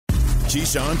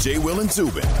Keyshawn, J. Will, and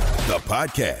Zubin, the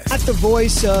podcast. Not the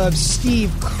voice of Steve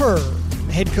Kerr,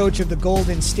 head coach of the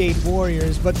Golden State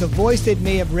Warriors, but the voice that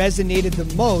may have resonated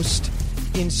the most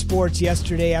in sports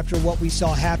yesterday after what we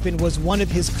saw happen was one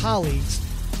of his colleagues,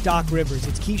 Doc Rivers.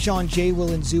 It's Keyshawn, J.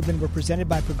 Will, and Zubin. We're presented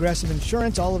by Progressive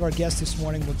Insurance. All of our guests this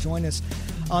morning will join us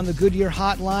on the Goodyear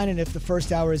Hotline, and if the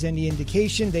first hour is any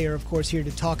indication, they are, of course, here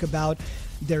to talk about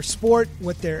their sport,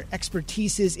 what their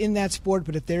expertise is in that sport.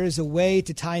 But if there is a way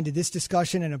to tie into this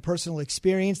discussion and a personal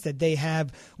experience that they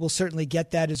have, we'll certainly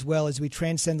get that as well as we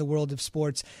transcend the world of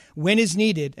sports when is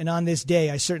needed. And on this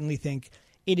day, I certainly think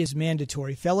it is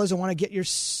mandatory. Fellas, I want to get your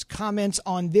comments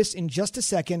on this in just a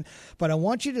second, but I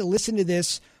want you to listen to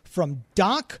this from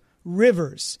Doc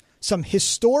Rivers, some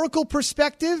historical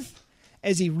perspective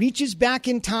as he reaches back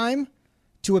in time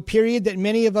to a period that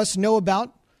many of us know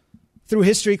about through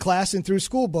history class and through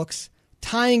school books,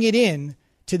 tying it in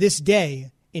to this day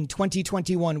in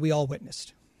 2021 we all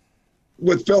witnessed.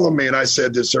 What fell on me, and I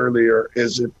said this earlier,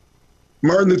 is if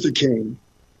Martin Luther King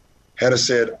had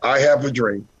said, I have a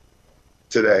dream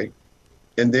today,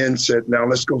 and then said, now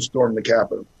let's go storm the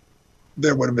Capitol,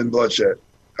 there would have been bloodshed.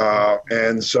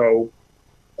 And so,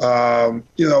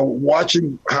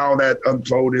 watching how that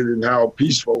unfolded and how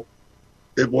peaceful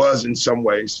it was in some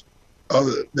ways,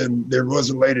 other than there was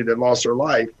a lady that lost her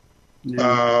life,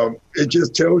 it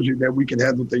just tells you that we can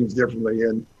handle things differently.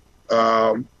 And,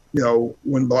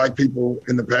 when Black people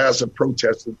in the past have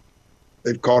protested,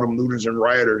 they've called them looters and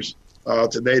rioters.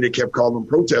 Today, they kept calling them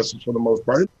protesters for the most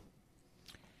part.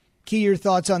 Key, your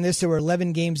thoughts on this? There were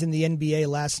 11 games in the NBA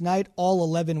last night. All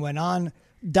 11 went on.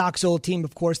 Doc's old team,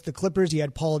 of course, the Clippers. You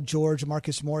had Paul George,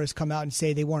 Marcus Morris come out and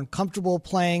say they weren't comfortable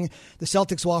playing. The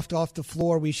Celtics walked off the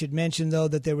floor. We should mention, though,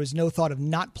 that there was no thought of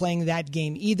not playing that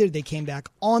game either. They came back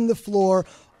on the floor.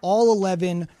 All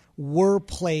 11 were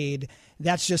played.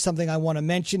 That's just something I want to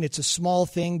mention. It's a small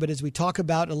thing, but as we talk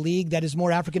about a league that is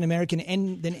more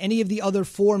African-American than any of the other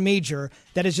four major,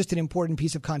 that is just an important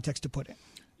piece of context to put in.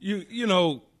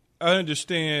 I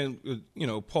understand,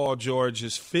 Paul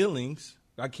George's feelings.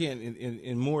 I can't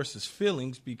in Morris's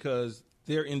feelings because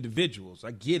they're individuals.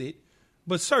 I get it,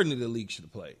 but certainly the league should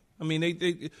have played. I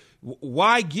mean,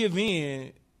 why give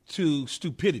in to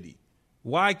stupidity?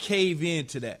 Why cave in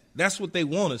to that? That's what they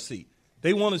want to see.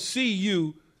 They want to see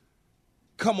you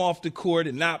come off the court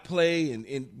and not play,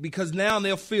 and because now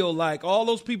they'll feel like all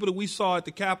those people that we saw at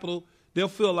the Capitol, they'll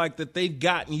feel like that they've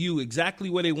gotten you exactly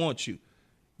where they want you,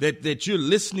 that you're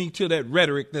listening to that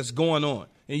rhetoric that's going on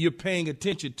and you're paying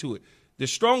attention to it. The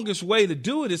strongest way to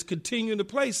do it is continuing to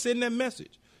play, send that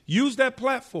message. Use that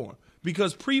platform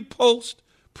because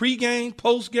pre-game,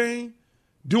 post-game,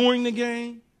 during the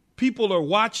game, people are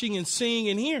watching and seeing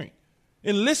and hearing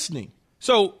and listening.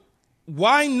 So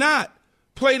why not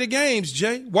play the games,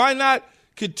 Jay? Why not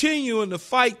continuing to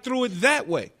fight through it that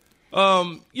way?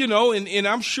 And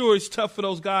I'm sure it's tough for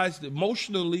those guys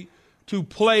emotionally to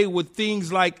play with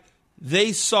things like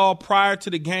they saw prior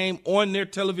to the game on their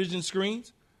television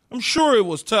screens. I'm sure it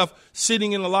was tough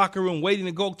sitting in the locker room waiting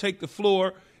to go take the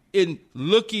floor and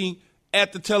looking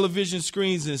at the television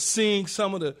screens and seeing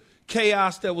some of the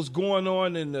chaos that was going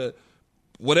on in the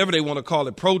whatever they want to call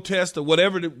it, protest or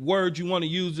whatever the word you want to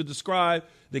use to describe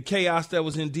the chaos that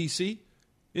was in D.C.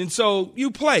 And so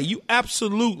you play. You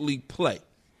absolutely play.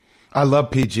 I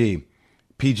love PG.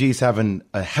 PG's having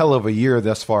a hell of a year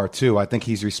thus far, too. I think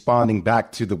he's responding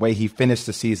back to the way he finished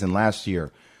the season last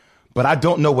year. But I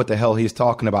don't know what the hell he's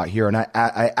talking about here, and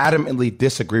I adamantly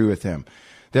disagree with him.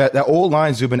 That old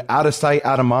line, Zubin, out of sight,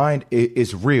 out of mind,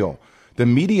 is real. The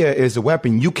media is a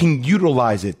weapon. You can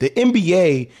utilize it. The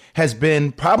NBA has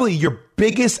been probably your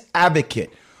biggest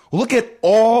advocate. Look at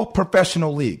all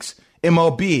professional leagues,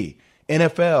 MLB,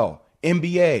 NFL,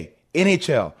 NBA,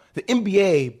 NHL. The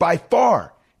NBA, by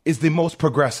far, is the most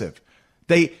progressive.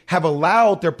 They have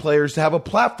allowed their players to have a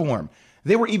platform.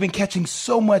 They were even catching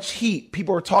so much heat.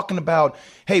 People are talking about,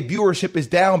 hey, viewership is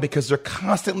down because they're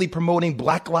constantly promoting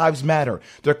Black Lives Matter.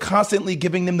 They're constantly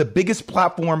giving them the biggest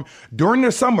platform during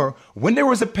the summer when there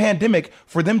was a pandemic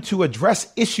for them to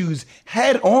address issues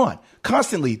head on.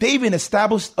 Constantly. They even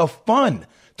established a fund,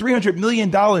 $300 million,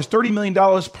 $30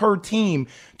 million per team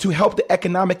to help the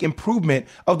economic improvement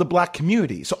of the Black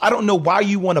community. So I don't know why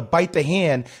you want to bite the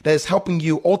hand that is helping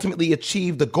you ultimately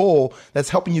achieve the goal that's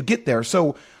helping you get there.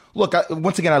 So look,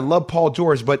 once again, I love Paul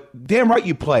George, but damn right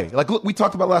you play. Like, look, we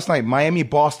talked about last night, Miami,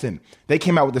 Boston. They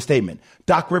came out with a statement.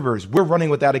 Doc Rivers, we're running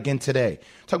with that again today.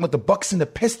 Talking about the Bucks and the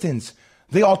Pistons.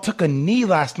 They all took a knee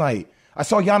last night. I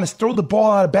saw Giannis throw the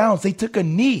ball out of bounds. They took a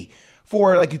knee.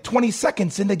 for like 20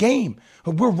 seconds in the game.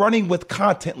 We're running with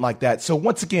content like that. So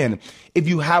once again, if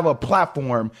you have a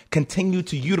platform, continue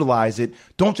to utilize it.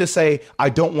 Don't just say, I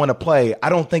don't want to play. I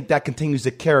don't think that continues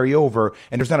to carry over,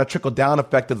 and there's not a trickle-down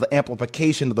effect of the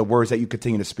amplification of the words that you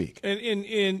continue to speak. And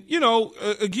you know,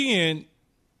 again,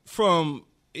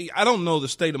 I don't know the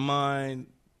state of mind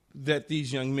that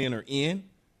these young men are in,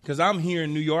 because I'm here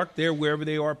in New York, they're wherever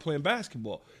they are playing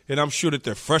basketball. And I'm sure that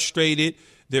they're frustrated.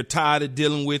 They're tired of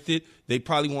dealing with it. They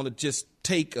probably want to just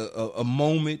take a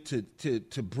moment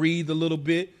to breathe a little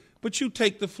bit. But you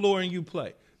take the floor and you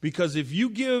play. Because if you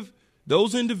give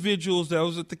those individuals that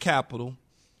was at the Capitol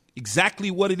exactly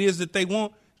what it is that they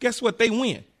want, guess what? They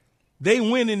win. They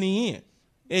win in the end.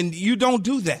 And you don't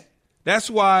do that. That's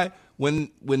why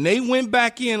when they went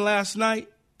back in last night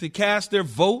to cast their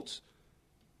votes,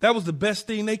 that was the best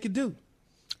thing they could do.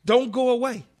 Don't go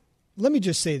away. Let me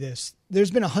just say this. There's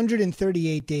been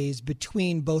 138 days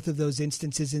between both of those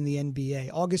instances in the NBA.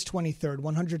 August 23rd,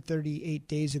 138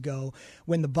 days ago,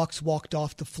 when the Bucks walked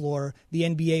off the floor, the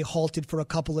NBA halted for a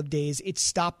couple of days. It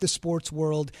stopped the sports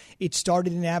world. It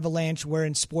started an avalanche where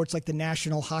in sports like the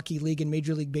National Hockey League and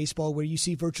Major League Baseball, where you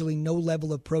see virtually no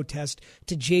level of protest,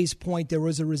 to Jay's point, there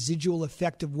was a residual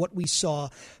effect of what we saw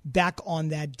back on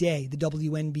that day. The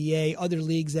WNBA, other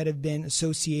leagues that have been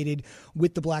associated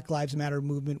with the Black Lives Matter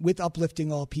movement, with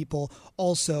uplifting all people,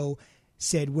 also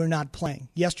said we're not playing.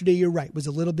 Yesterday, you're right, was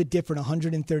a little bit different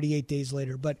 138 days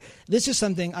later. But this is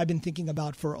something I've been thinking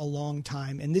about for a long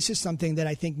time, and this is something that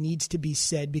I think needs to be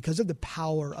said because of the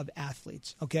power of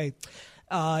athletes, okay?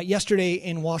 Yesterday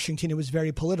in Washington, it was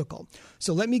very political.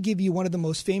 So let me give you one of the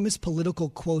most famous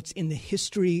political quotes in the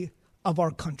history of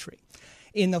our country.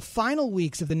 In the final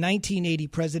weeks of the 1980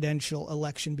 presidential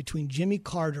election between Jimmy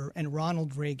Carter and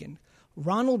Ronald Reagan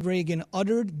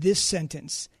uttered this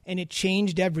sentence, and it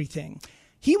changed everything.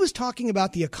 He was talking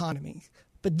about the economy,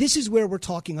 but this is where we're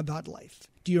talking about life.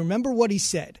 Do you remember what he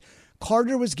said?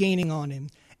 Carter was gaining on him,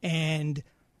 and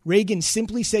Reagan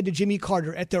simply said to Jimmy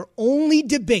Carter at their only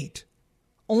debate,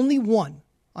 only one,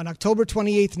 on October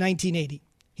 28th, 1980,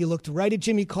 he looked right at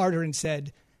Jimmy Carter and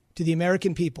said to the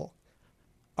American people,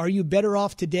 "Are you better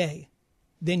off today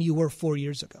than you were 4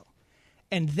 years ago?"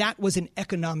 And that was an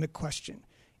economic question.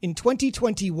 In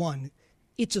 2021,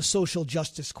 it's a social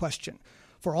justice question.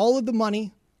 For all of the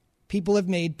money people have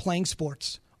made playing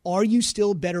sports, are you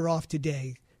still better off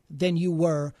today than you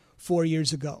were 4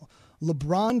 years ago?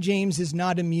 LeBron James is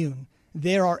not immune.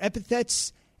 There are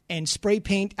epithets and spray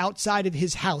paint outside of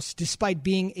his house despite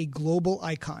being a global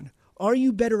icon. Are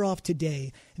you better off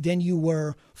today than you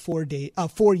were 4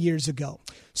 years ago?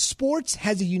 Sports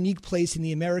has a unique place in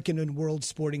the American and world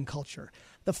sporting culture.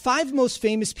 The five most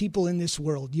famous people in this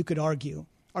world, you could argue,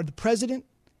 are the president,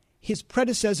 his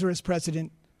predecessor as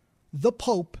president, the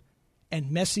Pope,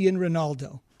 and Messi and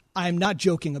Ronaldo. I'm not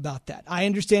joking about that. I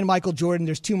understand Michael Jordan.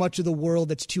 There's too much of the world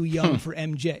that's too young for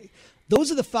MJ.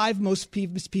 Those are the five most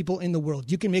famous people in the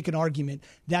world. You can make an argument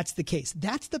that's the case.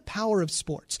 That's the power of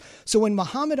sports. So when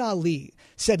Muhammad Ali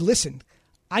said, listen,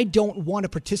 I don't want to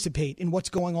participate in what's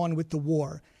going on with the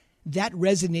war, that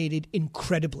resonated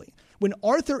incredibly. When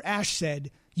Arthur Ashe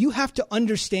said, you have to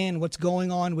understand what's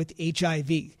going on with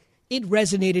HIV, it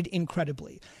resonated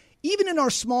incredibly. Even in our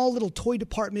small little toy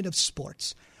department of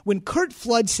sports, when Curt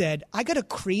Flood said, I got a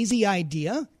crazy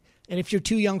idea, and if you're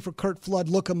too young for Curt Flood,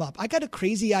 look him up. I got a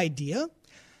crazy idea.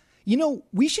 You know,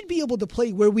 we should be able to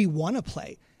play where we want to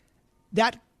play.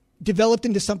 That developed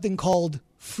into something called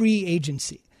free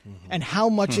agency. And how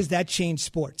much has that changed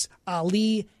sports?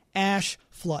 Ali, Ashe,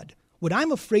 Flood. What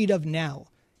I'm afraid of now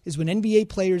is when NBA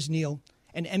players kneel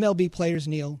and MLB players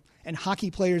kneel and hockey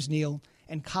players kneel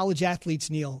and college athletes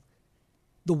kneel,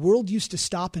 the world used to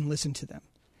stop and listen to them.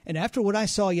 And after what I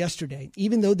saw yesterday,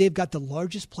 even though they've got the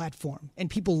largest platform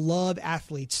and people love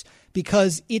athletes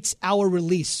because it's our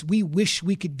release, we wish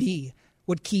we could be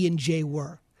what Key and Jay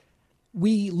were.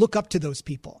 We look up to those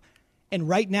people. And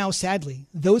right now, sadly,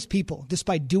 those people,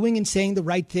 despite doing and saying the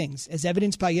right things, as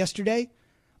evidenced by yesterday,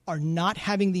 are not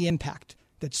having the impact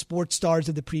that sports stars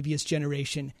of the previous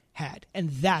generation had. And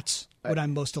that's what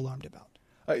I'm most alarmed about.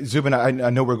 Zubin, I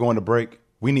know we're going to break.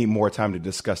 We need more time to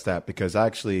discuss that because I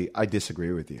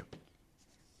disagree with you.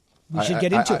 We should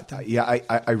get into it.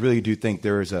 I really do think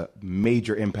there is a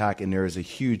major impact and there is a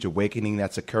huge awakening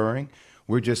that's occurring.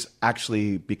 We're just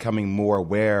actually becoming more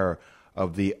aware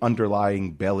of the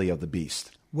underlying belly of the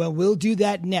beast. Well, we'll do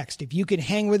that next. If you can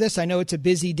hang with us, I know it's a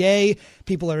busy day.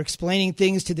 People are explaining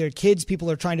things to their kids. People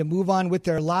are trying to move on with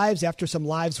their lives after some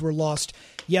lives were lost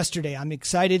yesterday. I'm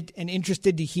excited and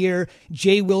interested to hear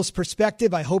Jay Will's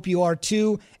perspective. I hope you are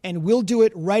too. And we'll do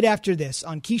it right after this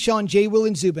on Keyshawn, Jay Will,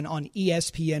 and Zubin on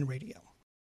ESPN Radio.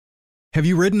 Have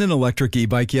you ridden an electric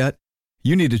e-bike yet?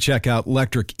 You need to check out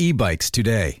Electric E-Bikes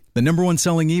today, the #1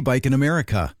 selling e-bike in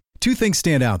America. Two things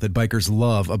stand out that bikers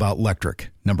love about Electric.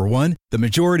 Number one, the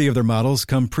majority of their models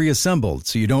come pre-assembled,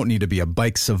 so you don't need to be a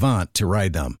bike savant to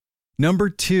ride them. Number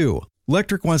two,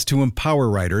 Electric wants to empower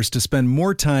riders to spend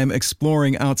more time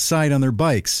exploring outside on their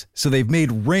bikes, so they've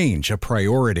made range a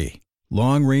priority.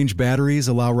 Long-range batteries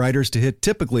allow riders to hit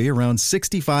typically around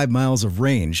 65 miles of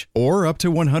range, or up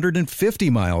to 150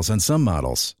 miles on some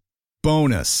models.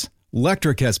 Bonus,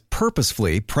 Electric has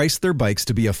purposefully priced their bikes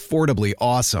to be affordably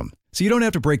awesome, so you don't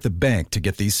have to break the bank to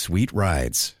get these sweet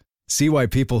rides. See why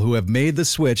people who have made the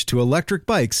switch to electric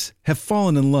bikes have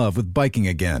fallen in love with biking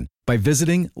again by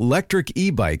visiting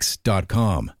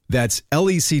lectricebikes.com. That's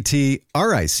LECTRIC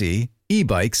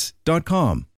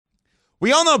ebikes.com.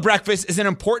 We all know breakfast is an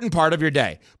important part of your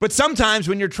day, but sometimes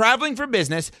when you're traveling for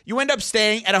business, you end up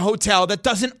staying at a hotel that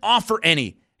doesn't offer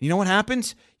any. You know what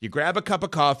happens? You grab a cup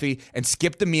of coffee and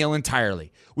skip the meal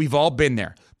entirely. We've all been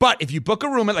there. But if you book a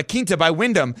room at La Quinta by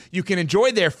Wyndham, you can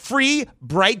enjoy their free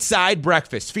Bright Side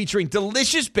breakfast featuring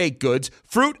delicious baked goods,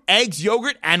 fruit, eggs,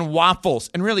 yogurt, and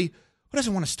waffles. And really, who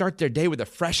doesn't want to start their day with a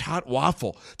fresh, hot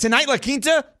waffle? Tonight, La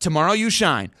Quinta, tomorrow you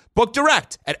shine. Book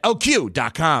direct at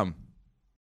lq.com.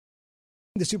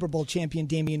 The Super Bowl champion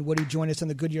Damien Woody joined us on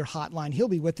the Goodyear Hotline. He'll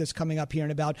be with us coming up here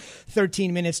in about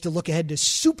 13 minutes to look ahead to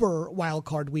Super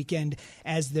Wildcard Weekend,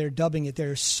 as they're dubbing it.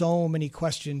 There are so many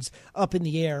questions up in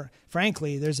the air.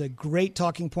 Frankly, there's a great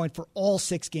talking point for all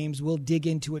 6 games. We'll dig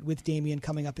into it with Damien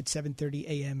coming up at 7:30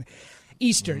 a.m.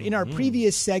 Eastern. In our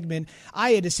previous segment,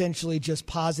 I had essentially just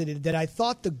posited that I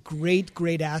thought the great,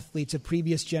 great athletes of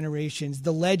previous generations,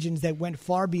 the legends that went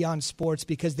far beyond sports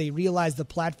because they realized the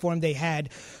platform they had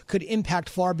could impact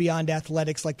far beyond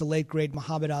athletics, like the late, great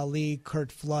Muhammad Ali,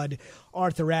 Kurt Flood,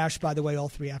 Arthur Ashe, by the way, all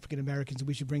 3 African Americans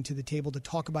we should bring to the table to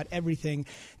talk about everything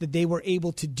that they were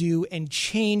able to do and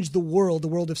change the world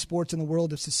of sports and the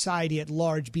world of society at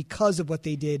large because of what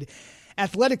they did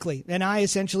athletically. And I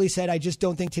essentially said, I just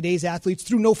don't think today's athletes,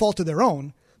 through no fault of their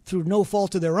own,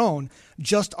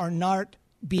 just are not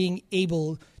being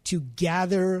able to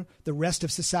gather the rest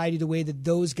of society the way that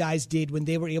those guys did when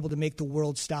they were able to make the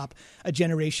world stop a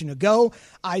generation ago.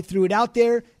 I threw it out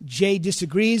there. Jay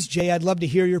disagrees. Jay, I'd love to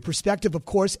hear your perspective, of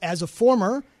course, as a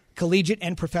former collegiate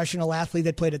and professional athlete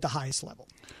that played at the highest level.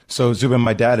 So, Zubin,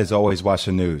 my dad has always watched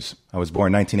the news. I was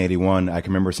born in 1981. I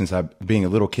can remember since being a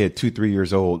little kid, 2-3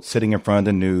 years old, sitting in front of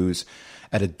the news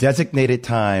at a designated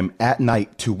time at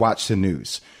night to watch the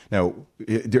news. Now,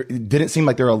 it didn't seem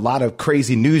like there were a lot of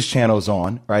crazy news channels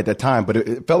on right at that time, but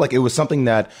it felt like it was something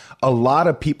that a lot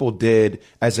of people did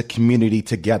as a community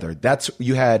together.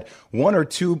 You had 1 or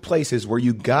 2 places where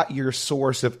you got your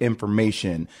source of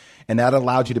information, and that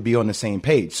allowed you to be on the same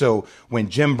page. So when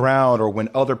Jim Brown or when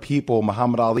other people,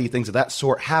 Muhammad Ali, things of that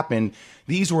sort happened,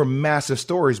 these were massive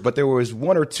stories, but there was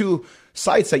 1 or 2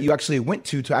 sites that you actually went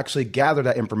to actually gather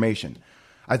that information.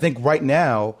 I think right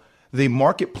now, the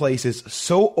marketplace is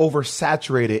so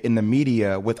oversaturated in the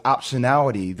media with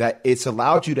optionality that it's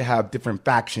allowed you to have different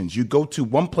factions. You go to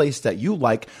one place that you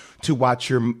like to watch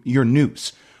your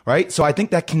news, right? So I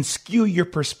think that can skew your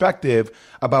perspective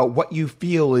about what you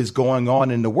feel is going on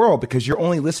in the world because you're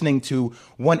only listening to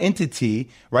one entity,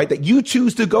 right, that you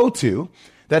choose to go to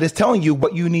that is telling you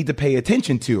what you need to pay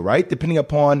attention to, right, depending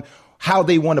upon how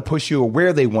they want to push you or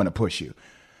where they want to push you.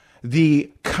 The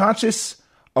conscious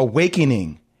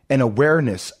awakening and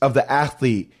awareness of the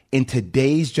athlete in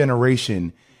today's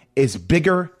generation is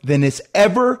bigger than it's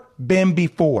ever been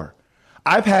before.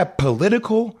 I've had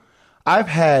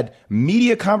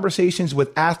media conversations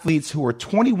with athletes who are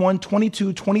 21,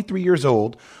 22, 23 years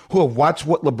old who have watched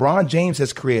what LeBron James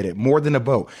has created more than a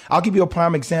vote. I'll give you a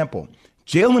prime example.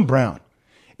 Jaylen Brown.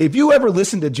 If you ever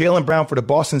listen to Jaylen Brown for the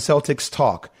Boston Celtics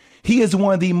talk, he is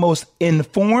one of the most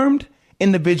informed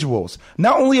individuals,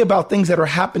 not only about things that are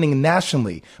happening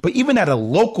nationally, but even at a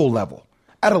local level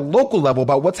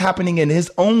about what's happening in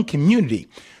his own community.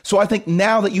 So I think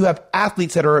now that you have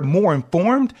athletes that are more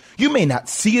informed, you may not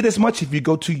see it as much if you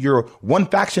go to your one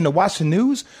faction to watch the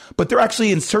news, but they're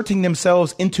actually inserting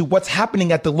themselves into what's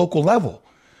happening at the local level.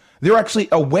 They're actually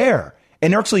aware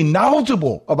and they're actually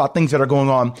knowledgeable about things that are going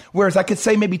on. Whereas I could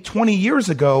say maybe 20 years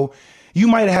ago, you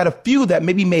might have had a few that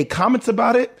maybe made comments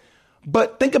about it.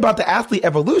 But think about the athlete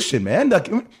evolution, man. Like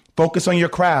Focus on your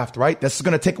craft, right? That's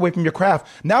going to take away from your craft.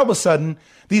 Now, all of a sudden,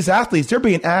 these athletes, they're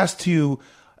being asked to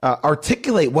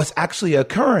articulate what's actually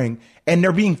occurring, and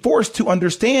they're being forced to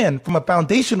understand from a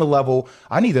foundational level.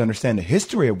 I need to understand the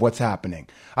history of what's happening.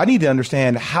 I need to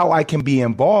understand how I can be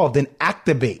involved and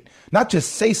activate, not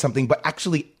just say something, but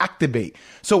actually activate.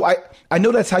 So I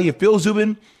know that's how you feel,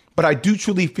 Zubin, but I do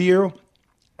truly feel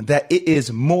that it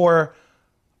is more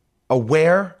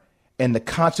aware, and the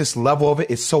conscious level of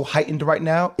it is so heightened right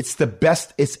now. It's the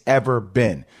best it's ever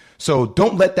been. So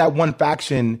don't let that one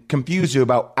faction confuse you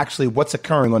about actually what's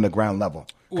occurring on the ground level,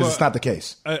 because it's not the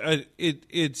case.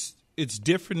 It's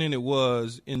different than it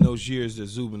was in those years that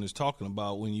Zubin is talking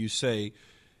about when you say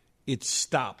it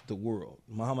stopped the world.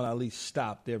 Muhammad Ali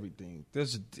stopped everything. It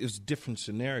was a different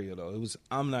scenario, though. It was,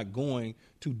 I'm not going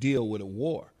to deal with a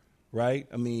war, right?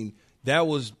 I mean, that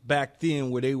was back then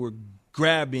where they were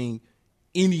grabbing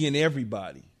any and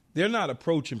everybody. They're not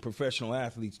approaching professional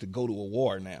athletes to go to a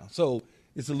war now. So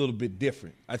it's a little bit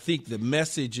different. I think the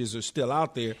messages are still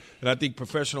out there, and I think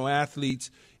professional athletes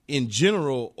in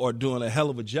general are doing a hell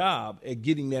of a job at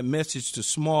getting that message to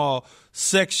small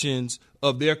sections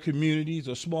of their communities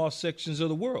or small sections of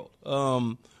the world.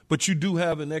 But you do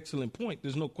have an excellent point.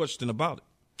 There's no question about it.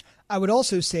 I would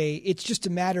also say it's just a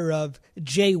matter of,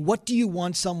 Jay, what do you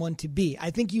want someone to be?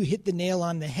 I think you hit the nail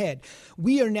on the head.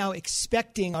 We are now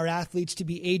expecting our athletes to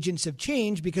be agents of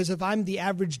change, because if I'm the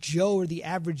average Joe or the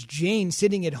average Jane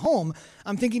sitting at home,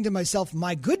 I'm thinking to myself,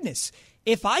 my goodness,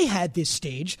 if I had this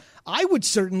stage, I would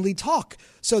certainly talk.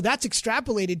 So that's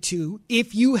extrapolated to,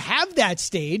 if you have that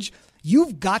stage,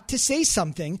 you've got to say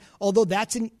something, although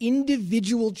that's an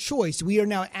individual choice. We are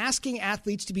now asking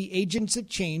athletes to be agents of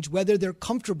change, whether they're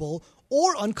comfortable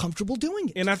or uncomfortable doing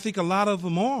it. And I think a lot of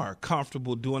them are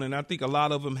comfortable doing it, and I think a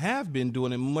lot of them have been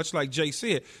doing it, much like Jay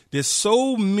said. There's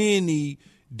so many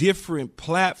different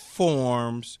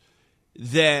platforms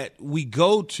that we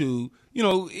go to. You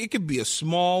know, it could be a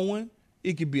small one,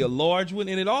 it could be a large one,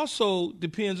 and it also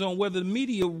depends on whether the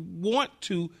media want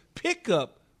to pick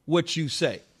up what you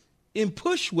say and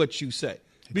push what you say,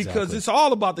 because it's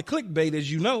all about the clickbait, as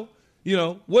you know. You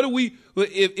know, what do we?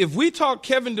 If we talk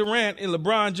Kevin Durant and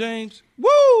LeBron James,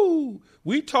 woo!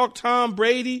 We talk Tom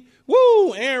Brady,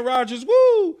 woo! Aaron Rodgers,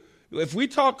 woo! If we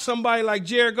talk somebody like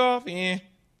Jared Goff,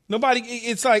 nobody.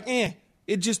 It's like,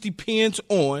 It just depends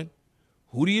on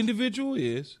who the individual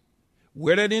is,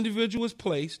 where that individual is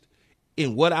placed,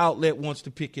 and what outlet wants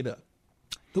to pick it up.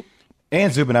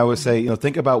 And Zubin, I would say,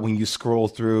 think about when you scroll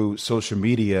through social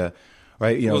media,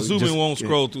 right? Zubin won't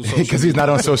scroll through social media because he's not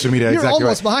on social media. You're exactly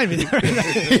almost right.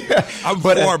 behind me there. I'm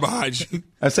far behind you.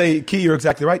 I say, Key, you're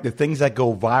exactly right. The things that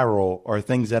go viral are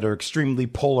things that are extremely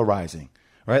polarizing,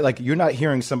 right? Like, you're not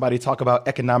hearing somebody talk about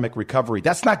economic recovery.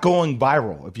 That's not going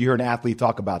viral if you hear an athlete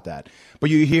talk about that. But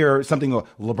you hear something,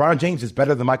 LeBron James is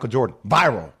better than Michael Jordan.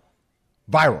 Viral.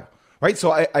 Right.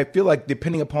 So I feel like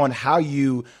depending upon how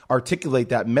you articulate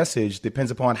that message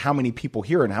depends upon how many people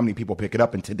hear it and how many people pick it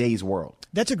up in today's world.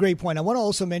 That's a great point. I want to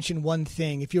also mention one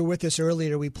thing. If you were with us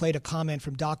earlier, we played a comment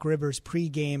from Doc Rivers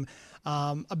pregame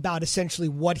about essentially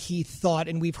what he thought.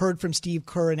 And we've heard from Steve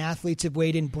Kerr, and athletes have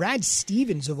weighed in. Brad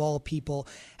Stevens, of all people,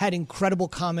 had incredible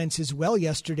comments as well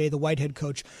yesterday, the white head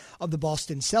coach of the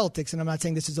Boston Celtics. And I'm not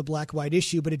saying this is a black-white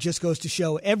issue, but it just goes to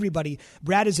show everybody.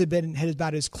 Brad has been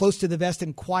about as close to the vest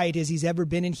and quiet as he's ever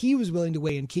been, and he was willing to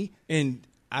weigh in, Key. And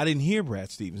I didn't hear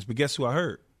Brad Stevens, but guess who I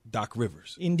heard? Doc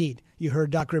Rivers. Indeed. You heard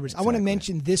Doc Rivers. Exactly. I want to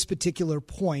mention this particular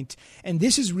point, and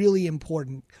this is really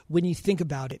important when you think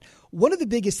about it. One of the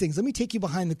biggest things, let me take you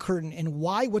behind the curtain and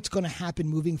why what's going to happen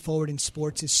moving forward in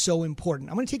sports is so important.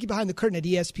 I'm going to take you behind the curtain at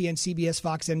ESPN, CBS,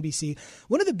 Fox, NBC.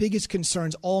 One of the biggest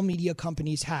concerns all media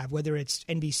companies have, whether it's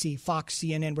NBC, Fox,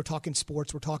 CNN, we're talking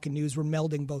sports, we're talking news, we're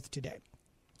melding both today.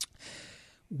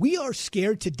 We are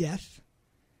scared to death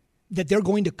that they're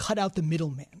going to cut out the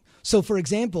middleman. So, for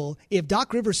example, if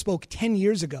Doc Rivers spoke 10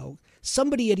 years ago,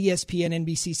 somebody at ESPN,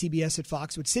 NBC, CBS, at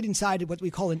Fox would sit inside what we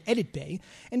call an edit bay,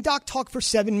 and Doc talk for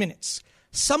 7 minutes.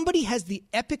 Somebody has the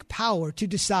epic power to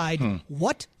decide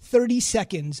what 30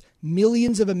 seconds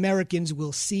millions of Americans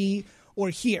will see or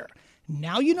hear.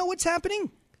 Now you know what's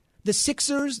happening? The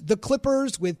Sixers, the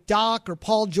Clippers with Doc or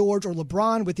Paul George or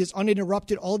LeBron with his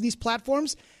uninterrupted, all of these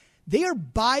platforms, they are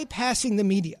bypassing the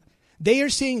media. They are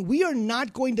saying, we are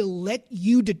not going to let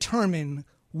you determine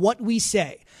what we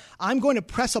say. I'm going to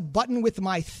press a button with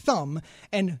my thumb,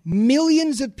 and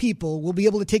millions of people will be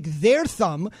able to take their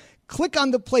thumb, click on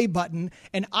the play button,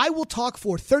 and I will talk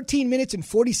for 13 minutes and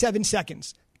 47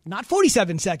 seconds. Not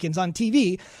 47 seconds on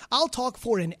TV. I'll talk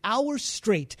for an hour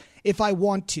straight if I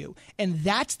want to. And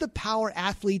that's the power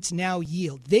athletes now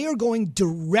yield. They are going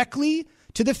directly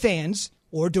to the fans,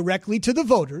 or directly to the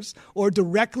voters or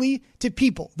directly to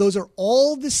people. Those are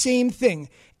all the same thing.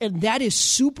 And that is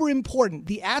super important.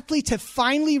 The athletes have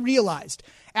finally realized.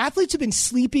 Athletes have been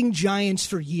sleeping giants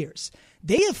for years.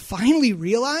 They have finally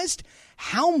realized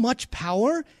how much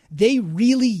power they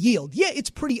really yield. Yeah, it's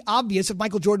pretty obvious if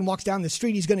Michael Jordan walks down the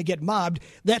street, he's going to get mobbed.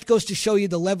 That goes to show you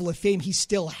the level of fame he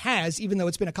still has, even though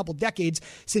it's been a couple decades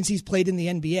since he's played in the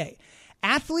NBA.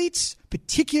 Athletes,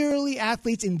 particularly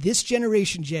athletes in this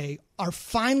generation, Jay, are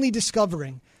finally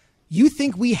discovering, you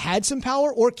think we had some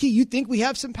power? Or, Key, you think we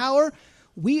have some power?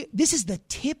 This is the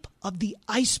tip of the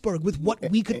iceberg with what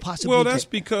we could possibly do. Well, that's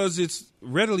because it's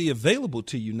readily available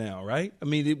to you now, right? I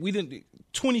mean, we didn't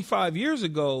 25 years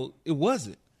ago, it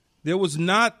wasn't. There was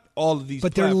not all of these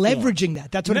But platforms. They're leveraging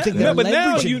that. That's what I'm saying. No, but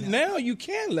leveraging now you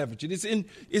can leverage it.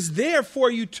 It's there for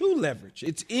you to leverage.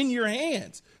 It's in your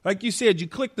hands. Like you said, you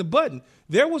click the button.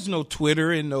 There was no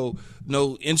Twitter and no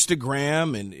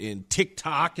Instagram and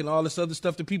TikTok and all this other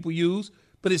stuff that people use,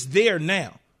 but it's there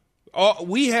now.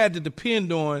 We had to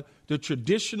depend on the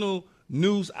traditional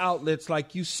news outlets,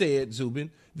 like you said,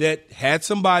 Zubin, that had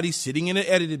somebody sitting in an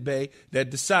edited bay that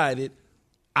decided,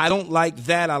 I don't like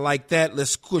that, I like that,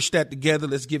 let's squish that together,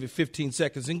 let's give it 15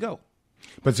 seconds and go.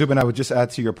 But Zubin, I would just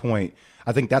add to your point,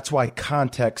 I think that's why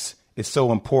context is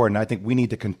so important. I think we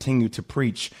need to continue to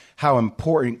preach how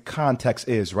important context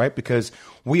is, right? Because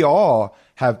we all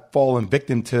have fallen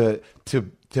victim to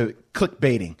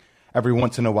clickbaiting every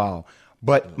once in a while.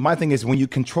 But my thing is, when you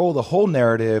control the whole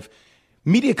narrative,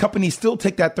 media companies still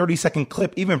take that 30-second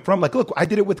clip, even from, like, look, I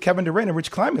did it with Kevin Durant and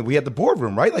Rich Kleiman. We had the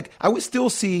boardroom, right? Like, I would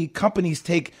still see companies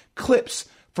take clips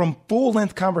from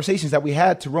full-length conversations that we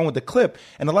had to run with the clip.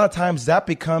 And a lot of times that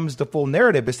becomes the full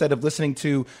narrative instead of listening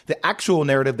to the actual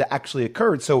narrative that actually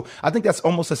occurred. So I think that's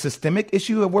almost a systemic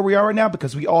issue of where we are right now,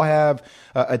 because we all have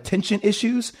attention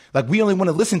issues. Like, we only want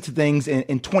to listen to things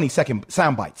in 20-second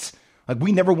sound bites. Like,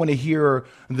 we never want to hear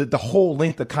the whole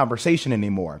length of conversation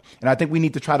anymore. And I think we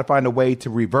need to try to find a way to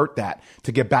revert that,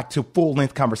 to get back to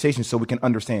full-length conversations so we can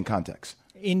understand context.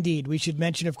 Indeed. We should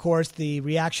mention, of course, the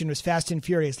reaction was fast and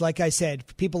furious. Like I said,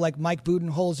 people like Mike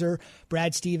Budenholzer,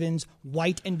 Brad Stevens,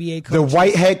 white NBA coaches. The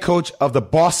white head coach of the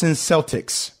Boston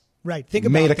Celtics. Right. Think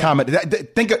about made a that. comment.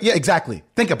 Yeah, exactly.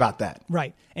 Think about that.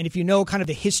 Right. And if you know kind of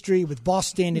the history with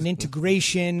Boston and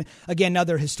integration, again,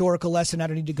 another historical lesson. I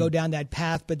don't need to go down that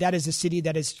path, but that is a city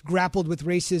that has grappled with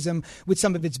racism with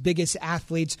some of its biggest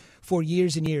athletes for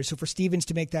years and years. So for Stevens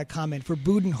to make that comment, for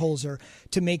Budenholzer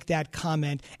to make that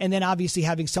comment, and then obviously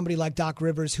having somebody like Doc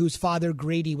Rivers, whose father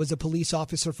Grady was a police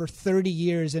officer for 30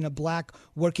 years in a black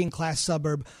working class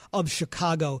suburb of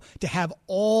Chicago, to have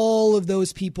all of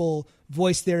those people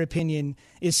voice their opinion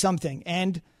is something.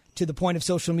 And to the point of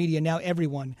social media, now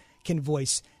everyone can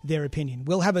voice their opinion.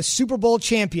 We'll have a Super Bowl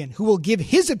champion who will give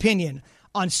his opinion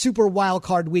on Super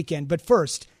Wildcard Weekend. But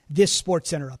first, this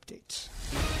SportsCenter update.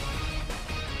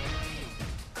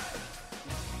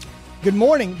 Good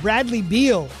morning. Bradley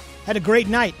Beal had a great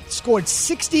night. Scored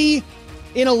 60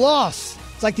 in a loss.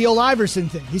 It's like the old Iverson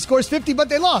thing. He scores 50, but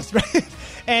they lost, right?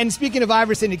 And speaking of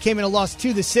Iverson, it came in a loss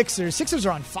to the Sixers. Sixers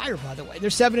are on fire, by the way.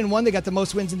 They're 7-1. They got the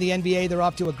most wins in the NBA. They're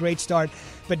off to a great start.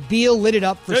 But Beal lit it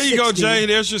up for 60. There you go, Jay.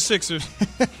 There's your Sixers.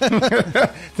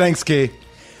 Thanks, Key.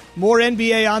 More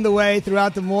NBA on the way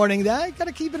throughout the morning. I got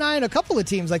to keep an eye on a couple of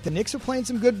teams. Like the Knicks are playing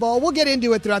some good ball. We'll get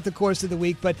into it throughout the course of the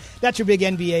week, but that's your big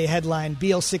NBA headline.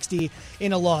 Beal 60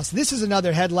 in a loss. This is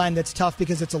another headline that's tough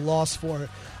because it's a loss for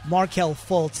Markelle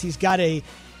Fultz. He's got a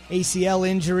ACL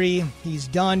injury. He's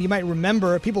done. You might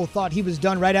remember people thought he was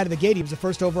done right out of the gate. He was the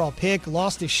first overall pick,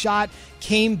 lost his shot,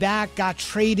 came back, got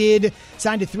traded,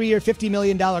 signed a 3-year, $50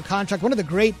 million contract. One of the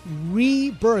great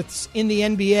rebirths in the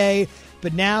NBA.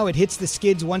 But now it hits the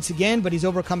skids once again, but he's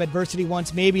overcome adversity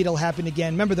once. Maybe it'll happen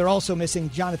again. Remember, they're also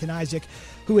missing Jonathan Isaac,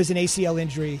 who has an ACL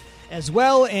injury as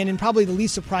well. And in probably the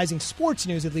least surprising sports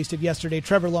news, at least of yesterday,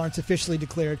 Trevor Lawrence officially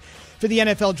declared for the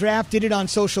NFL draft. Did it on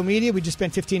social media. We just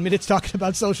spent 15 minutes talking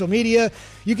about social media.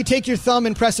 You could take your thumb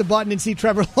and press a button and see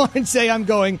Trevor Lawrence say, I'm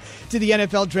going to the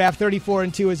NFL draft.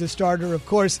 34-2 as a starter. Of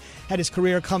course, had his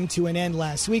career come to an end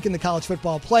last week in the college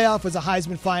football playoff, was a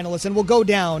Heisman finalist, and will go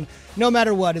down, no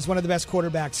matter what, as one of the best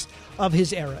quarterbacks of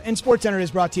his era. And SportsCenter is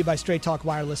brought to you by Straight Talk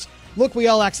Wireless. Look, we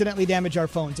all accidentally damage our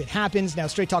phones. It happens. Now,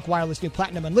 Straight Talk Wireless new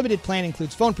Platinum Unlimited plan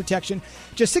includes phone protection.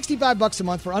 Just $65 a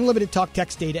month for unlimited talk,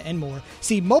 text, data, and more.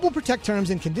 See Mobile Protect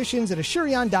terms and conditions at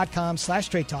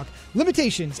Asurion.com/Straight Talk.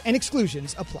 Limitations and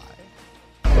exclusions apply.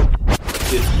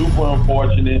 It's super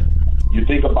unfortunate. You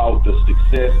think about the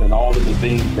success and all of the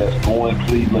things that's going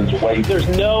Cleveland's way. There's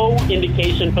no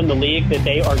indication from the league that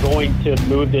they are going to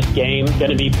move this game, going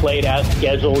to be played as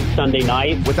scheduled Sunday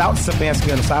night. Without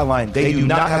Stefanski on the sideline, they do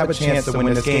not have a chance to win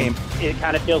this game. It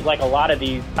kind of feels like a lot of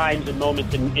these times and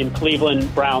moments in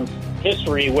Cleveland Browns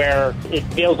history where it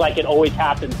feels like it always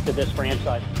happens to this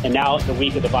franchise. And now it's the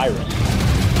week of the virus.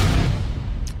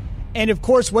 And, of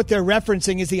course, what they're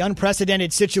referencing is the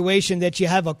unprecedented situation that you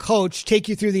have a coach take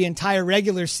you through the entire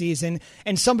regular season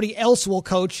and somebody else will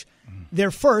coach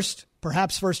their first,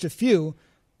 perhaps first of few,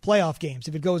 playoff games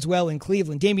if it goes well in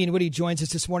Cleveland. Damien Woody joins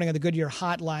us this morning on the Goodyear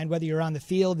Hotline. Whether you're on the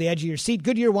field, the edge of your seat,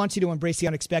 Goodyear wants you to embrace the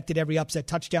unexpected, every upset,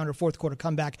 touchdown, or fourth quarter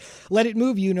comeback. Let it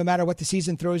move you no matter what the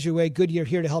season throws your way. Goodyear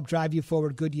here to help drive you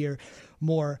forward. Goodyear,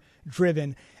 more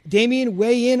driven. Damien,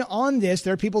 weigh in on this.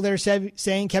 There are people that are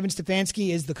saying Kevin Stefanski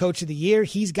is the coach of the year.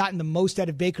 He's gotten the most out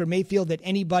of Baker Mayfield that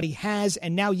anybody has,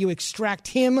 and now you extract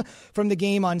him from the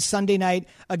game on Sunday night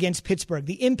against Pittsburgh.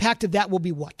 The impact of that will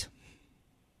be what?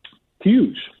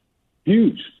 Huge.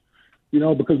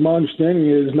 Because my understanding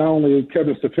is not only is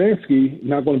Kevin Stefanski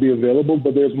not going to be available,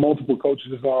 but there's multiple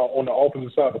coaches on the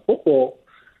offensive side of the football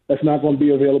that's not going to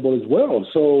be available as well.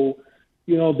 So,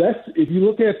 that's if you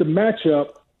look at the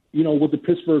matchup, with the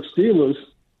Pittsburgh Steelers,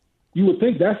 you would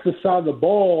think that's the side of the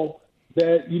ball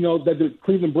that, that the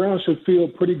Cleveland Browns should feel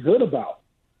pretty good about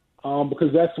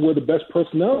because that's where the best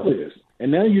personnel is. And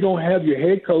now you don't have your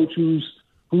head coach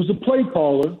who's a play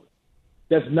caller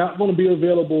that's not going to be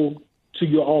available to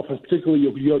your offense, particularly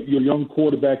your young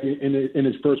quarterback in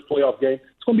his first playoff game.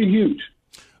 It's going to be huge.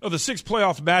 Of the 6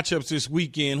 playoff matchups this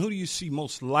weekend, who do you see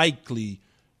most likely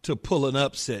to pull an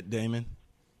upset, Damon?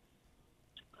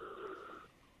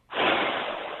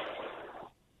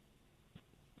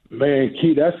 Man,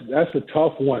 Key, that's a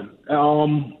tough one. I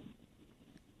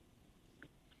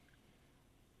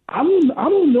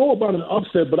don't know about an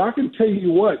upset, but I can tell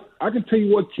you what,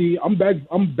 Key. I'm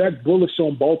back bullish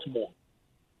on Baltimore.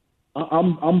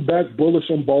 I'm back bullish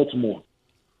on Baltimore.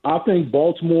 I think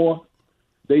Baltimore,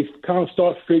 they kind of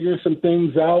start figuring some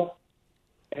things out,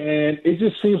 and it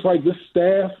just seems like this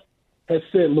staff has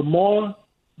said, Lamar,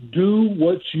 do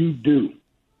what you do.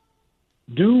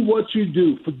 Do what you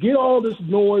do. Forget all this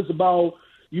noise about,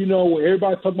 where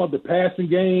everybody's talking about the passing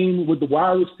game with the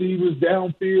wide receivers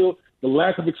downfield, the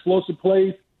lack of explosive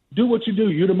plays. Do what you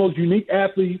do. You're the most unique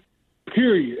athlete,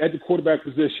 period, at the quarterback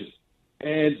position.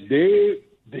 And they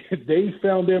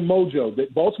found their mojo.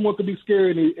 That Baltimore could be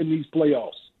scary in these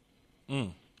playoffs.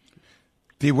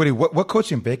 D. Woody, what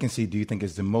coaching vacancy do you think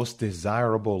is the most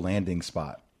desirable landing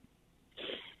spot?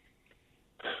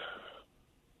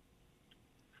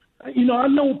 I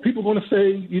know people are going to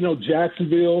say,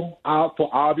 Jacksonville out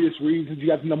for obvious reasons. You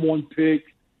got the number 1 pick.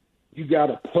 You got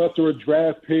a plethora of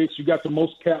draft picks. You got the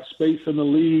most cap space in the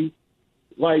league.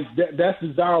 Like that's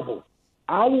desirable.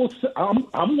 I'm going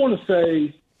to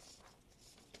say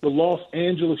the Los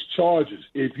Angeles Chargers.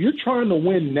 If you're trying to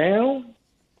win now,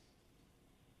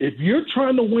 if you're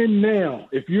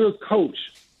a coach,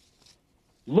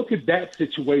 look at that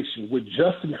situation with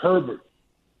Justin Herbert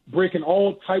breaking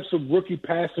all types of rookie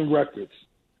passing records,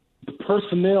 the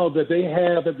personnel that they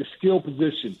have at the skill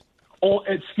position on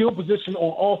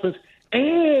offense,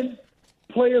 and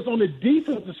players on the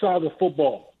defensive side of the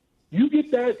football. You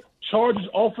get that Chargers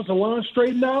offensive line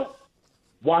straightened out,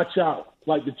 watch out.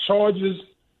 Like the Chargers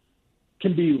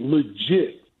can be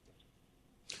legit.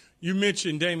 You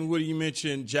mentioned, Damon Woody, you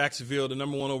mentioned Jacksonville, the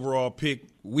number 1 overall pick.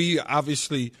 We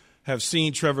obviously have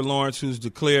seen Trevor Lawrence, who's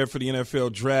declared for the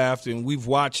NFL draft, and we've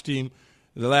watched him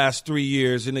the last 3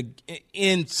 years.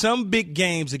 In some big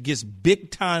games against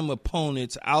big-time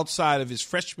opponents outside of his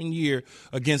freshman year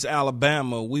against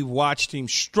Alabama, we've watched him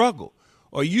struggle.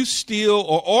 Are you still,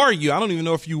 or are you, I don't even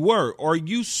know if you were, are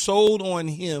you sold on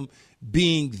him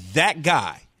being that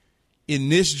guy in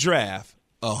this draft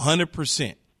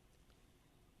 100%?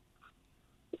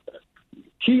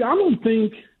 Key, I don't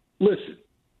think, listen,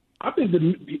 I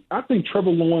think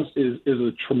Trevor Lawrence is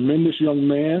a tremendous young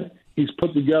man. He's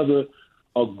put together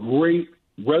a great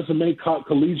resume,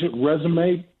 collegiate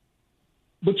resume.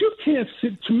 But you can't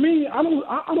sit. To me, I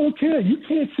don't care. You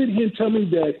can't sit here and tell me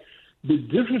that the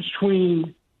difference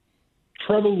between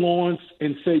Trevor Lawrence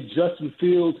and say Justin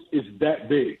Fields is that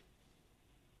big.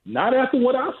 Not after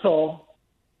what I saw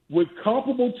with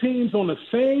comparable teams on the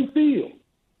same field.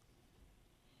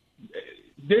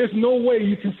 There's no way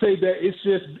you can say that it's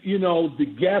just, the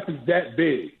gap is that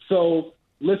big. So,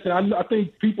 listen, I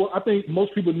think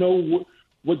most people know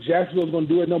what Jacksonville is going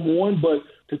to do at number 1, but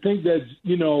to think that,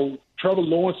 Trevor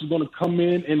Lawrence is going to come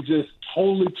in and just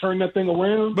totally turn that thing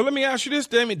around? But let me ask you this,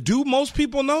 Damien. Do most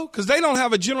people know? Because they don't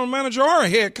have a general manager or a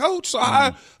head coach. So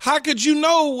how could you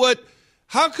know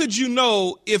how could you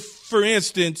know if, for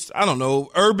instance, I don't know,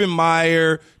 Urban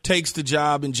Meyer takes the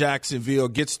job in Jacksonville,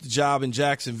 gets the job in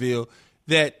Jacksonville,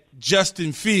 that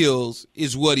Justin Fields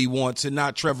is what he wants and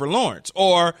not Trevor Lawrence?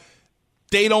 Or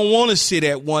they don't want to sit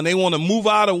at one. They want to move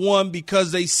out of one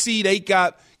because they see they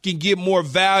can get more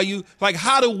value. Like,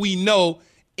 how do we know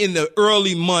in the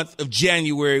early month of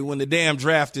January when the damn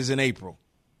draft is in April?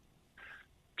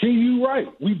 You're right.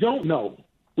 We don't know.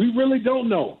 We really don't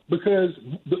know because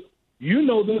you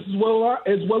know this as well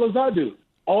as I do.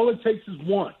 All it takes is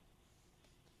one.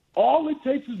 All it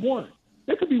takes is one.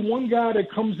 There could be one guy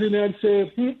that comes in there and says,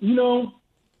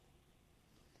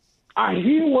 I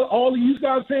hear what all of you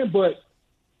guys are saying, but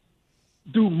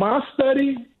through my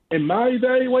study and my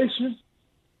evaluation,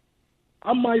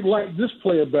 I might like this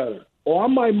player better, or I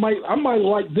might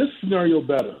like this scenario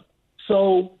better.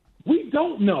 So we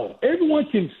don't know. Everyone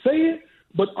can say it,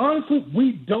 but honestly,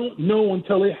 we don't know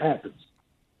until it happens.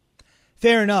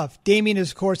 Fair enough. Damien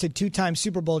is, of course, a two-time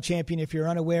Super Bowl champion, if you're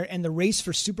unaware, and the race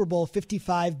for Super Bowl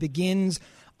 55 begins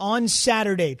on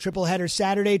Saturday. Triple-header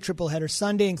Saturday, triple-header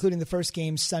Sunday, including the first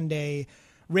game Sunday,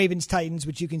 Ravens-Titans,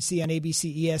 which you can see on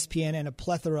ABC, ESPN, and a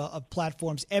plethora of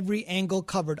platforms. Every angle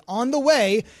covered on the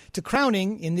way to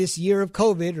crowning in this year of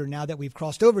COVID, or now that we've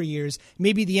crossed over years,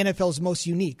 maybe the NFL's most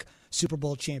unique Super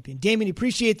Bowl champion. Damien,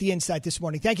 appreciate the insight this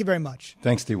morning. Thank you very much.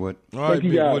 Thanks, D-Wood. All right,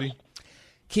 Big Woody.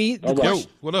 Key, yo,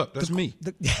 what up? That's me.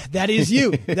 That is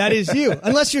you. That is you.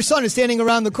 Unless your son is standing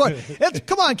around the court.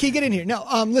 Come on, Key, get in here. No,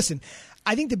 listen,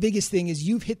 I think the biggest thing is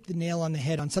you've hit the nail on the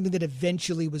head on something that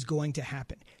eventually was going to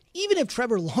happen. Even if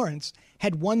Trevor Lawrence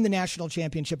had won the national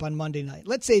championship on Monday night,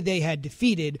 let's say they had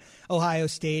defeated Ohio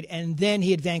State and then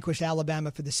he had vanquished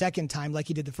Alabama for the second time like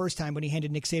he did the first time when he handed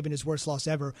Nick Saban his worst loss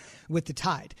ever with the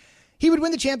Tide. He would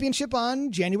win the championship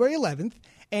on January 11th.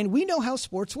 And we know how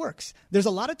sports works. There's a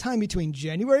lot of time between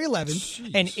January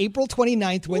 11th and April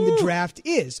 29th when the draft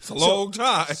is. It's a long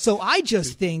time. So I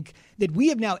just think that we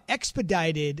have now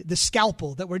expedited the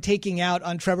scalpel that we're taking out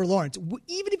on Trevor Lawrence.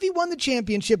 Even if he won the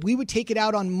championship, we would take it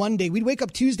out on Monday. We'd wake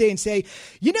up Tuesday and say,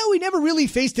 he never really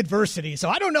faced adversity, so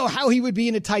I don't know how he would be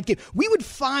in a tight game. We would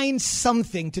find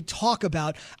something to talk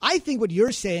about. I think what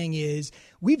you're saying is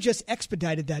we've just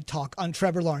expedited that talk on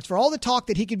Trevor Lawrence. For all the talk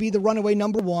that he could be the runaway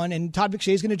number one, and Todd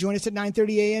McShay is going to join us at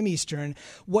 9:30 a.m. Eastern,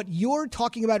 what you're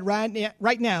talking about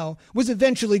right now was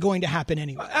eventually going to happen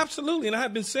anyway. Absolutely, and I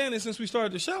have been saying it since we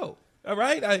started the show. All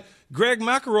right? Greg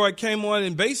McElroy came on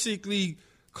and basically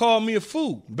called me a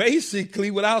fool, basically,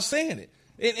 without saying it.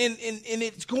 And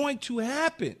it's going to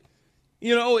happen.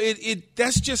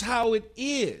 That's just how it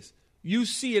is. You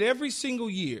see it every single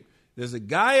year. There's a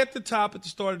guy at the top at the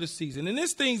start of the season. And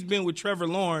this thing's been with Trevor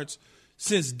Lawrence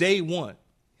since day one.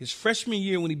 His freshman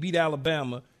year when he beat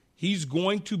Alabama, he's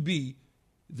going to be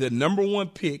the number one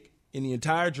pick in the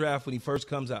entire draft when he first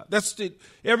comes out. That's it.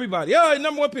 Everybody,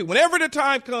 number one pick. Whenever the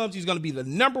time comes, he's going to be the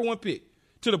number one pick.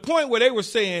 To the point where they were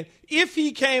saying if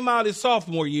he came out his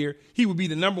sophomore year, he would be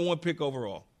the number one pick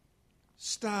overall.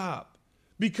 Stop.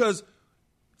 Because,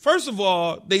 first of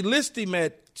all, they list him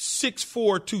at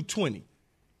 6'4", 220.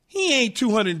 He ain't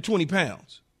 220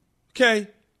 pounds, okay?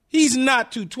 He's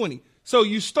not 220. So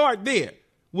you start there.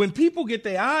 When people get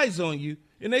their eyes on you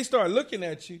and they start looking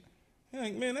at you, they're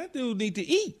like, man, that dude need to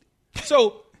eat.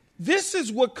 So this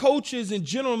is what coaches and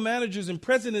general managers and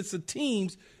presidents of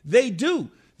teams, they do.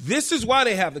 This is why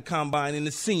they have the combine and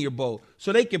the Senior Bowl,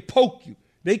 so they can poke you.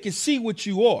 They can see what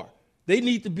you are. They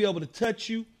need to be able to touch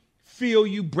you, feel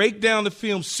you, break down the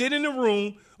film, sit in the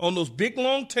room on those big,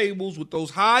 long tables with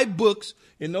those high books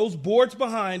and those boards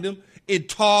behind them and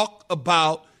talk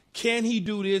about, can he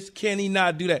do this, can he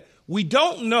not do that? We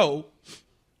don't know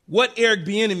what Eric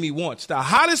Bieniemy wants, the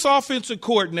hottest offensive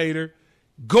coordinator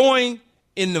going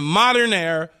in the modern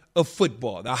era of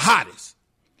football, the hottest.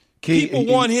 People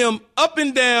want him up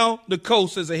and down the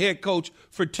coast as a head coach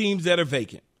for teams that are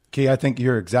vacant. Key, I think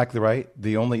you're exactly right.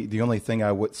 The only thing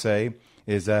I would say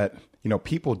is that,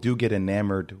 people do get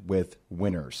enamored with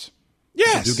winners.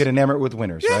 Yes. They do get enamored with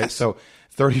winners, yes. Right? So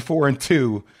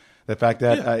 34-2, the fact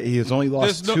that he has only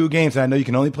lost two games, and I know you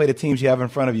can only play the teams you have in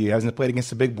front of you. He hasn't played against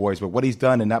the big boys, but what he's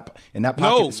done in that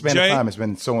pocket span of time has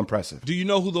been so impressive. Do you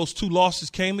know who those two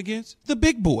losses came against? The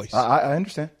big boys. I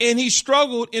understand. And he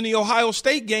struggled in the Ohio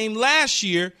State game last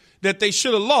year that they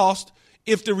should have lost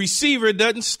if the receiver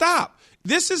doesn't stop.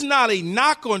 This is not a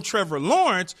knock on Trevor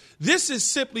Lawrence. This is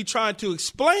simply trying to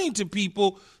explain to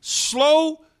people,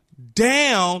 slow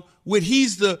down with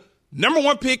he's the number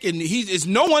one pick and is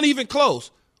no one even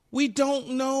close. We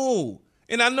don't know.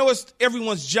 And I know it's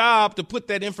everyone's job to put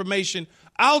that information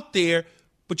out there,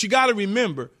 but you got to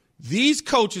remember, these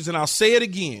coaches, and I'll say it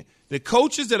again, the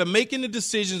coaches that are making the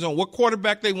decisions on what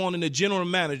quarterback they want and the general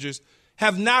managers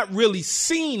have not really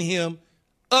seen him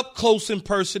up close in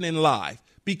person and live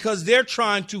because they're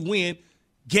trying to win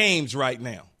games right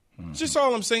now. That's just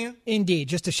all I'm saying. Indeed.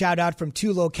 Just a shout out from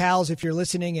two locales. If you're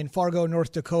listening in Fargo,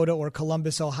 North Dakota or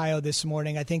Columbus, Ohio this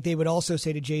morning, I think they would also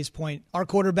say to Jay's point, our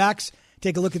quarterbacks,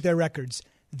 take a look at their records.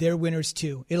 They're winners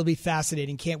too. It'll be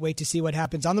fascinating. Can't wait to see what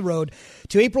happens on the road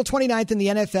to April 29th in the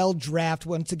NFL draft.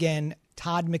 Once again,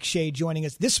 Todd McShay joining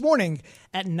us this morning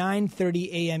at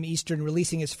 9:30 a.m. Eastern,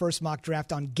 releasing his first mock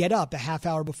draft on Get Up a half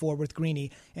hour before with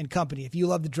Greeny and company. If you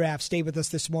love the draft, stay with us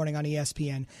this morning on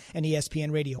ESPN and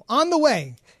ESPN Radio. On the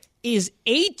way, is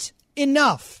 8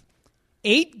 enough?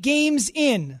 8 games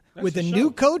in with a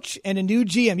new coach and a new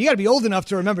GM. You got to be old enough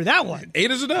to remember that one.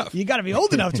 8 is enough. You got to be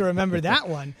old enough to remember that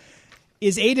one.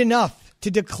 Is 8 enough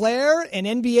to declare an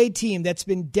NBA team that's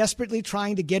been desperately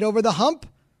trying to get over the hump?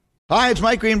 Hi, it's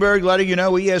Mike Greenberg letting you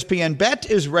know ESPN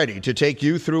Bet is ready to take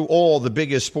you through all the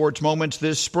biggest sports moments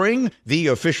this spring. The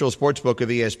official sportsbook of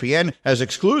ESPN has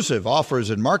exclusive offers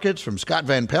and markets from Scott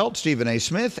Van Pelt, Stephen A.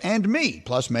 Smith, and me,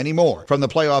 plus many more. From the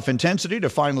playoff intensity to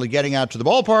finally getting out to the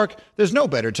ballpark, there's no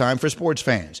better time for sports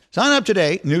fans. Sign up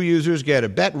today. New users get a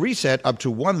bet reset up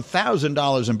to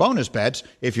 $1,000 in bonus bets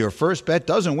if your first bet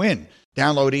doesn't win.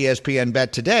 Download ESPN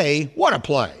Bet today. What a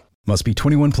play. Must be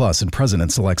 21 plus and present in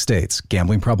select states.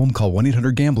 Gambling problem? Call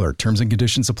 1-800-GAMBLER. Terms and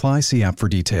conditions apply. See app for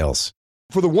details.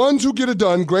 For the ones who get it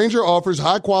done, Grainger offers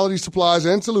high-quality supplies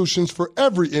and solutions for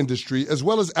every industry, as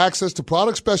well as access to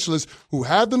product specialists who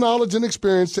have the knowledge and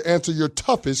experience to answer your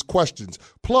toughest questions.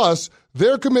 Plus,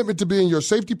 their commitment to being your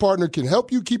safety partner can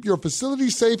help you keep your facility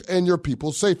safe and your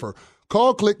people safer.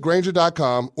 Call, click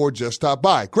Grainger.com, or just stop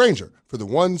by. Grainger, for the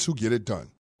ones who get it done.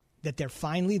 That they're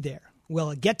finally there. Well,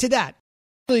 I'll get to that.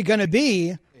 Going to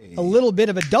be a little bit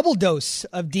of a double dose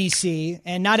of DC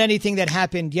and not anything that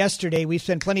happened yesterday. We've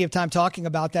spent plenty of time talking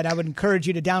about that. I would encourage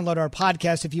you to download our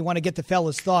podcast if you want to get the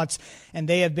fellas' thoughts, and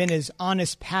they have been as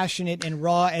honest, passionate, and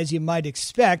raw as you might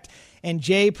expect. And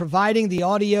Jay providing the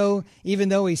audio, even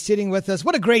though he's sitting with us.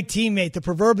 What a great teammate, the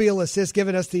proverbial assist,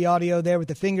 giving us the audio there with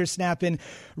the fingers snapping,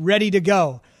 ready to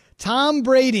go. Tom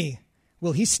Brady,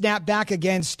 will he snap back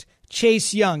against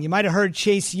Chase Young? You might have heard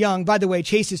Chase Young. By the way,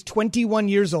 Chase is 21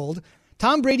 years old.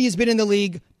 Tom Brady has been in the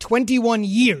league 21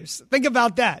 years. Think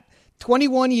about that.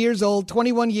 21 years old,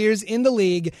 21 years in the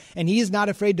league, and he is not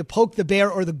afraid to poke the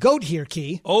bear or the goat here,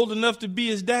 Key. Old enough to be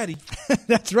his daddy.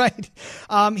 That's right.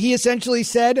 He essentially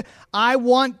said, I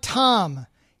want Tom.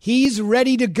 He's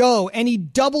ready to go. And he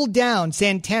doubled down.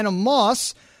 Santana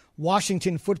Moss,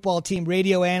 Washington football team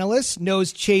radio analyst,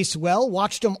 knows Chase well,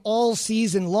 watched him all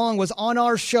season long, was on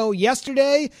our show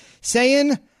yesterday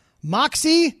saying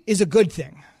moxie is a good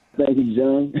thing. I think he's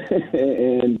young,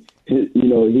 and, you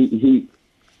know,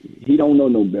 he don't know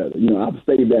no better. You know, I've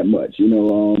stated that much. You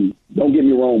know, don't get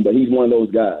me wrong, but he's one of those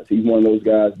guys. He's one of those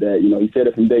guys that, you know, he said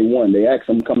it from day one. They asked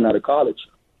him coming out of college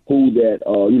who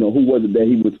was it that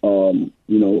he was,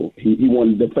 you know, he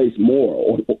wanted to face more,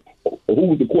 or who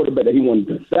was the quarterback that he wanted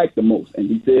to sack the most? And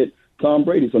he said Tom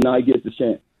Brady, so now he gets the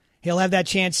chance. He'll have that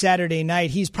chance Saturday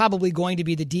night. He's probably going to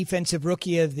be the defensive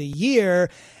rookie of the year,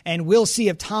 and we'll see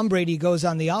if Tom Brady goes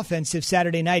on the offensive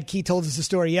Saturday night. Key told us a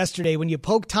story yesterday. When you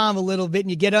poke Tom a little bit and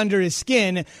you get under his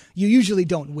skin, you usually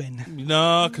don't win.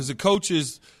 No, because the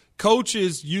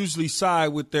coaches usually side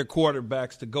with their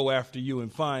quarterbacks to go after you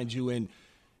and find you, and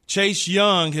Chase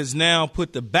Young has now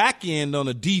put the back end on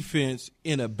the defense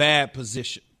in a bad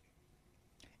position.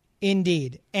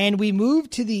 Indeed. And we move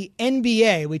to the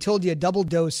NBA. We told you a double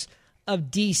dose of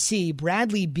DC.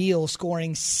 Bradley Beal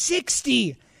scoring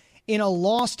 60 in a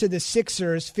loss to the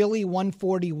Sixers. Philly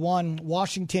 141,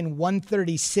 Washington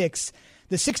 136.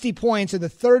 The 60 points are the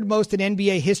third most in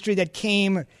NBA history that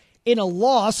came in a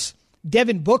loss.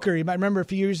 Devin Booker, you might remember a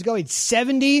few years ago, he had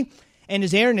 70, and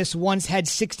his Airness once had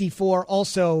 64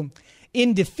 also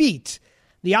in defeat.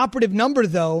 The operative number,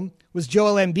 though, was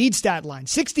Joel Embiid's stat line.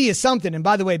 60 is something. And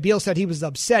by the way, Beal said he was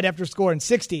upset after scoring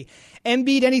 60.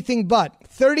 Embiid anything but.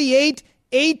 38,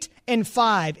 8, and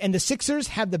 5. And the Sixers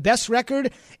have the best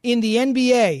record in the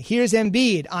NBA. Here's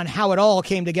Embiid on how it all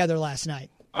came together last night.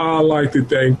 I like to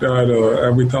think that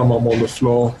every time I'm on the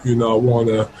floor, you know,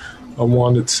 I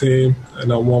want the team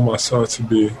and I want myself to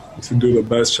do the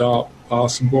best job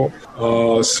possible.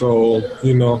 So,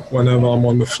 you know, whenever I'm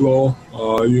on the floor,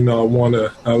 you know, I want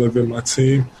to elevate my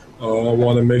team. I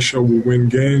want to make sure we win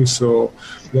games. So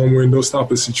when we're in those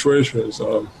type of situations,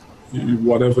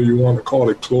 whatever you want to call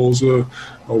it, closer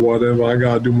or whatever. I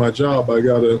got to do my job. I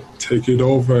got to take it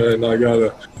over, and I got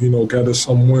to, get us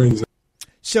some wins.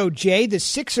 So, Jay, the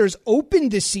Sixers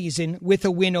opened the season with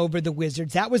a win over the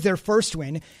Wizards. That was their first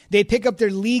win. They pick up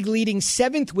their league-leading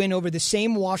 7th win over the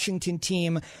same Washington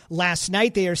team last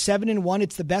night. They are 7-1.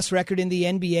 It's the best record in the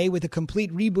NBA with a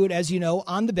complete reboot, as you know,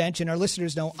 on the bench, and our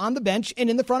listeners know, on the bench and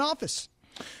in the front office.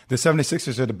 The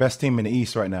 76ers are the best team in the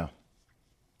East right now.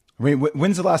 I mean,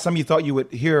 when's the last time you thought you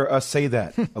would hear us say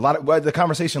that? The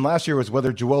conversation last year was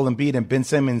whether Joel Embiid and Ben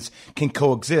Simmons can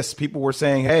coexist. People were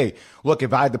saying, hey, look,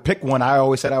 if I had to pick one, I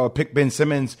always said I would pick Ben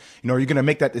Simmons. Are you going to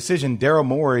make that decision? Daryl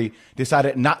Morey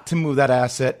decided not to move that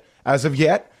asset as of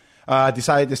yet.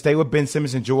 Decided to stay with Ben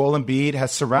Simmons, and Joel Embiid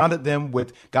has surrounded them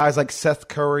with guys like Seth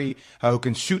Curry, who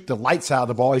can shoot the lights out of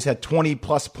the ball. He's had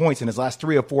 20-plus points in his last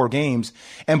 3 or 4 games.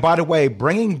 And by the way,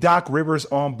 bringing Doc Rivers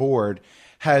on board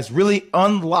has really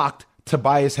unlocked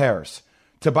Tobias Harris.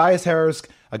 Tobias Harris,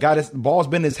 a guy that's the ball's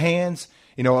been in his hands.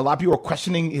 A lot of people are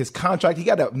questioning his contract. He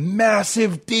got a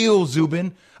massive deal,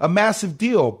 Zubin, a massive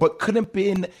deal, but couldn't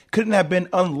have been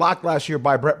unlocked last year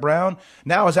by Brett Brown.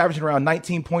 Now he's averaging around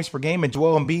 19 points per game, and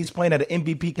Joel Embiid's playing at an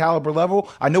MVP caliber level.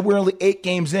 I know we're only 8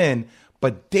 games in,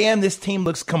 but damn, this team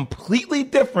looks completely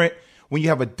different when you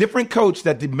have a different coach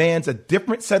that demands a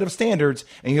different set of standards,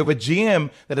 and you have a GM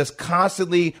that is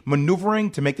constantly maneuvering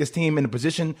to make this team in a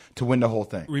position to win the whole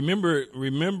thing.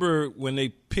 Remember when they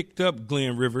picked up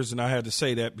Glenn Rivers, and I had to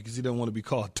say that because he didn't want to be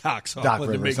called Doc. So Doc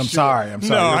Rivers. I'm sure. sorry.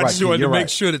 No, I just wanted to make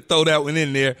sure to throw that one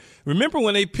in there. Remember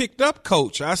when they picked up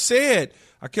Coach? I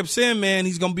kept saying, man,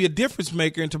 he's going to be a difference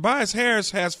maker. And Tobias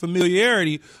Harris has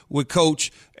familiarity with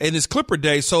Coach in his Clipper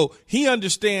days, so he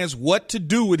understands what to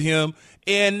do with him.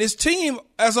 And this team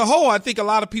as a whole, I think a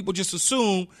lot of people just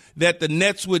assume that the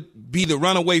Nets would be the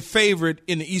runaway favorite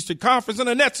in the Eastern Conference, and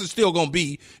the Nets are still going to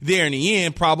be there in the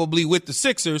end, probably with the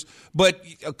Sixers. But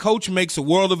a coach makes a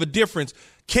world of a difference.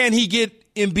 Can he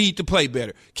get Embiid to play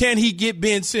better? Can he get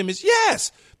Ben Simmons?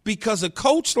 Yes, because a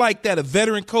coach like that, a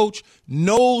veteran coach,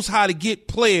 knows how to get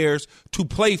players to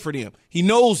play for them. He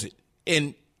knows it,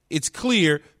 and it's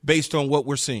clear based on what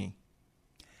we're seeing.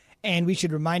 And we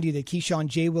should remind you that Keyshawn,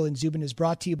 J. Will, and Zubin is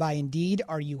brought to you by Indeed.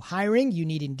 Are you hiring? You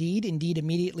need Indeed. Indeed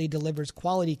immediately delivers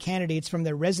quality candidates from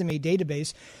their resume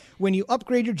database when you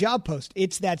upgrade your job post.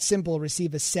 It's that simple.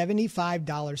 Receive a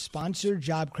 $75 sponsored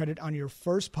job credit on your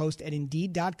first post at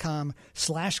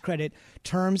Indeed.com/credit.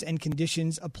 Terms and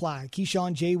conditions apply.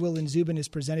 Keyshawn, J. Will, and Zubin is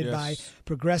presented by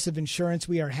Progressive Insurance.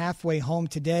 We are halfway home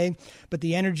today, but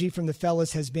the energy from the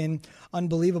fellas has been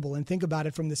unbelievable. And think about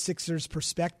it from the Sixers'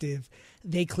 perspective.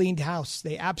 They cleaned house.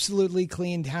 They absolutely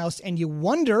cleaned house. And you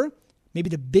wonder, maybe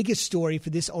the biggest story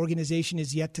for this organization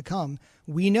is yet to come.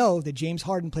 We know that James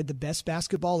Harden played the best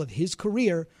basketball of his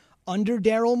career under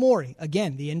Daryl Morey.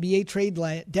 Again, the NBA trade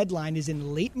deadline is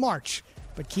in late March,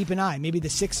 but keep an eye. Maybe the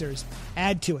Sixers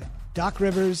add to it. Doc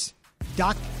Rivers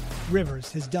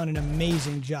has done an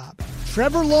amazing job.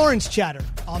 Trevor Lawrence chatter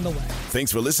on the way.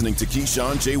 Thanks for listening to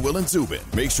Keyshawn, J. Will, and Zubin.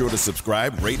 Make sure to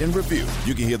subscribe, rate, and review.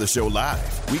 You can hear the show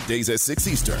live weekdays at 6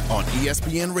 Eastern on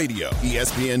ESPN Radio,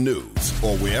 ESPN News,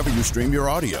 or wherever you stream your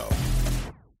audio.